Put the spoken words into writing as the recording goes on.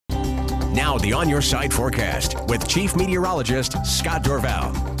Now the On Your Side forecast with Chief Meteorologist Scott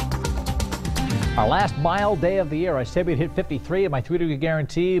Dorval. Our last mild day of the year. I said we'd hit 53 in my 3-degree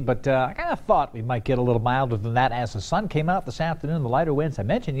guarantee, but I kind of thought we might get a little milder than that as the sun came out this afternoon. The lighter winds. I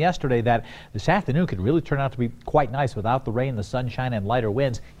mentioned yesterday that this afternoon could really turn out to be quite nice without the rain, the sunshine, and lighter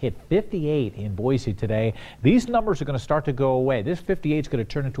winds. Hit 58 in Boise today. These numbers are going to start to go away. This 58 is going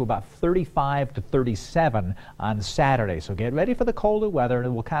to turn into about 35 to 37 on Saturday. So get ready for the colder weather,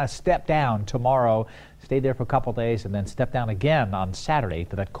 and we'll kind of step down tomorrow. Stay there for a couple days and then step down again on Saturday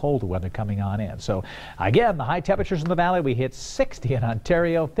to that colder weather coming on in. So again, the high temperatures in the valley, we hit 60 in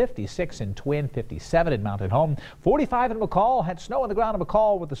Ontario, 56 in Twin, 57 in Mountain Home, 45 in McCall. Had snow on the ground in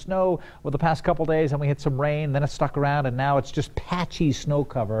McCall with the snow over the past couple days, and we hit some rain. Then it stuck around, and now it's just patchy snow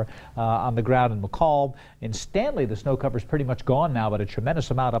cover on the ground in McCall. In Stanley, the snow cover is pretty much gone now, but a tremendous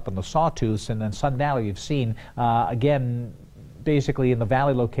amount up in the Sawtooths. And then Sun Valley, you've seen again, basically in the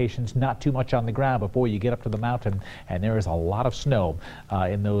valley locations, not too much on the ground before you get up to the mountain, and there is a lot of snow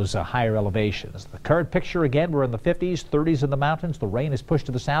in those higher elevations. The current picture, again, we're in the 50s, 30s in the mountains. The rain is pushed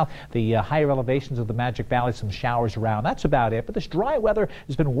to the south. The higher elevations of the Magic Valley, some showers around. That's about it. But this dry weather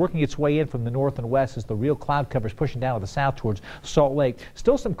has been working its way in from the north and west as the real cloud cover is pushing down to the south towards Salt Lake.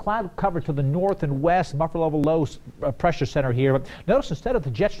 Still some cloud cover to the north and west, buffer level low pressure center here. But notice instead of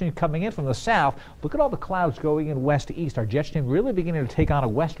the jet stream coming in from the south, look at all the clouds going in west to east. Our jet stream really beginning to take on a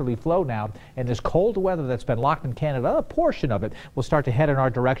westerly flow now, and this cold weather that's been locked in Canada, a portion of it will start to head in our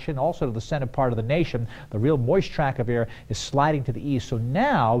direction, also to the center part of the nation. The real moist track of air is sliding to the east. So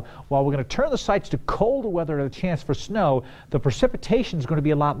now, while we're going to turn the sights to colder weather and a chance for snow, the precipitation is going to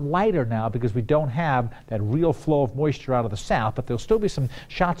be a lot lighter now because we don't have that real flow of moisture out of the south, but there'll still be some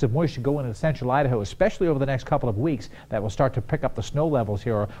shots of moisture going into central Idaho, especially over the next couple of weeks, that will start to pick up the snow levels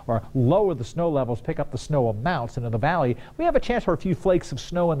here, or lower the snow levels, pick up the snow amounts. And in the valley, we have a chance for a few flakes of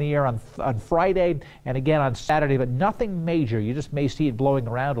snow in the air on Friday and again on Saturday, but nothing major. You just may see it blowing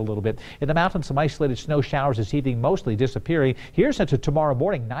around a little bit. In the mountains, some isolated snow showers this evening, mostly disappearing. Here's into tomorrow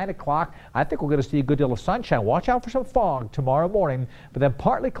morning, 9 o'clock. I think we're going to see a good deal of sunshine. Watch out for some fog tomorrow morning, but then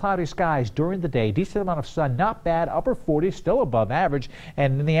partly cloudy skies during the day. Decent amount of sun, not bad. Upper 40s, still above average.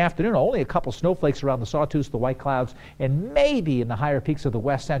 And in the afternoon, only a couple snowflakes around the Sawtooths, the White Clouds, and maybe in the higher peaks of the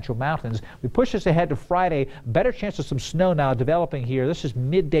west central mountains. We push this ahead to Friday. Better chance of some snow now developing here. This is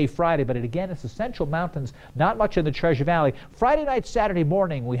midday Friday, but again, it's the central mountains, not much in the Treasure Valley. Friday night, Saturday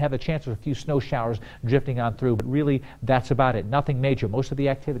morning, we have a chance of a few snow showers drifting on through, but really, that's about it. Nothing major. Most of the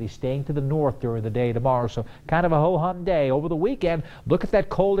activity staying to the north during the day tomorrow, so kind of a ho-hum day. Over the weekend, look at that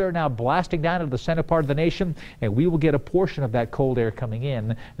cold air now blasting down into the center part of the nation, and we will get a portion of that cold air coming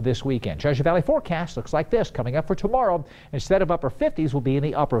in this weekend. Treasure Valley forecast looks like this coming up for tomorrow. Instead of upper 50s, we'll be in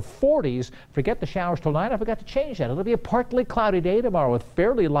the upper 40s. Forget the showers till 9. I forgot to change that. It'll be a partly cloudy day tomorrow with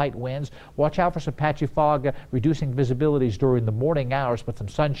fairly light winds. Watch out for some patchy fog, reducing visibilities during the morning hours, but some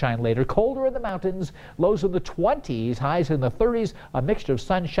sunshine later. Colder in the mountains, lows in the 20s, highs in the 30s, a mixture of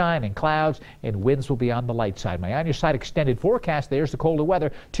sunshine and clouds, and winds will be on the light side. My On Your Side extended forecast, there's the colder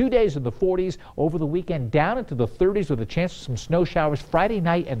weather. 2 days in the 40s, over the weekend down into the 30s with a chance of some snow showers Friday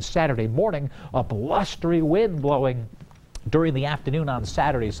night and Saturday morning. A blustery wind blowing during the afternoon on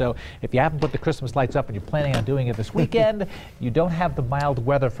Saturday. So if you haven't put the Christmas lights up and you're planning on doing it this weekend, you don't have the mild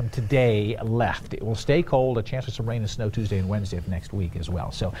weather from today left. It will stay cold, a chance for some rain and snow Tuesday and Wednesday of next week as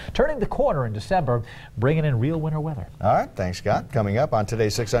well. So turning the corner in December, bringing in real winter weather. All right, thanks, Scott. Coming up on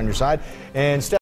today's 6 on Your Side. And